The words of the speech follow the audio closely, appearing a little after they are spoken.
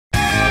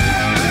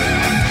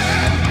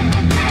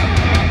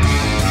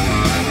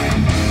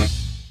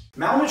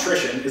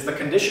Malnutrition is the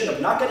condition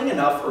of not getting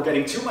enough or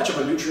getting too much of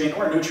a nutrient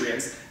or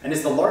nutrients and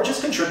is the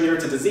largest contributor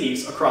to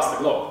disease across the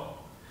globe.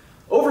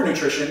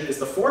 Overnutrition is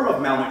the form of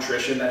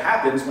malnutrition that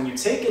happens when you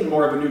take in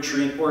more of a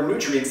nutrient or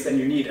nutrients than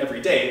you need every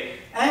day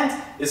and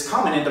is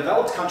common in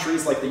developed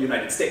countries like the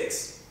United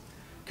States.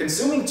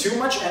 Consuming too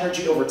much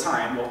energy over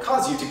time will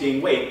cause you to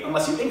gain weight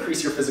unless you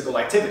increase your physical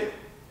activity.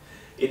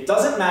 It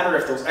doesn't matter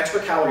if those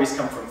extra calories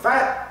come from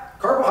fat,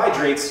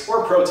 carbohydrates,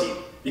 or protein,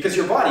 because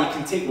your body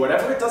can take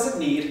whatever it doesn't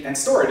need and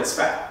store it as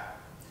fat.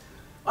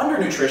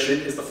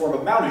 Undernutrition is the form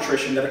of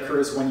malnutrition that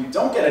occurs when you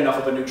don't get enough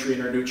of a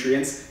nutrient or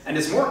nutrients and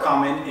is more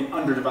common in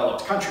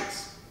underdeveloped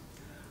countries.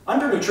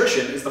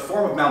 Undernutrition is the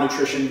form of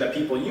malnutrition that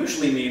people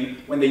usually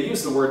mean when they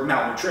use the word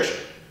malnutrition.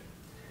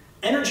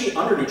 Energy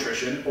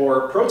undernutrition,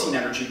 or protein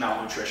energy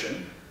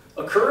malnutrition,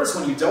 occurs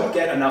when you don't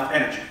get enough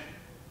energy.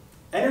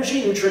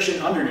 Energy nutrition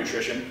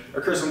undernutrition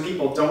occurs when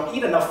people don't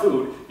eat enough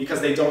food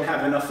because they don't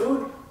have enough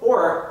food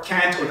or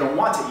can't or don't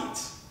want to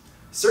eat.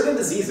 Certain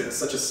diseases,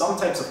 such as some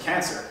types of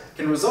cancer,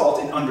 can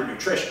result in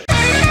undernutrition.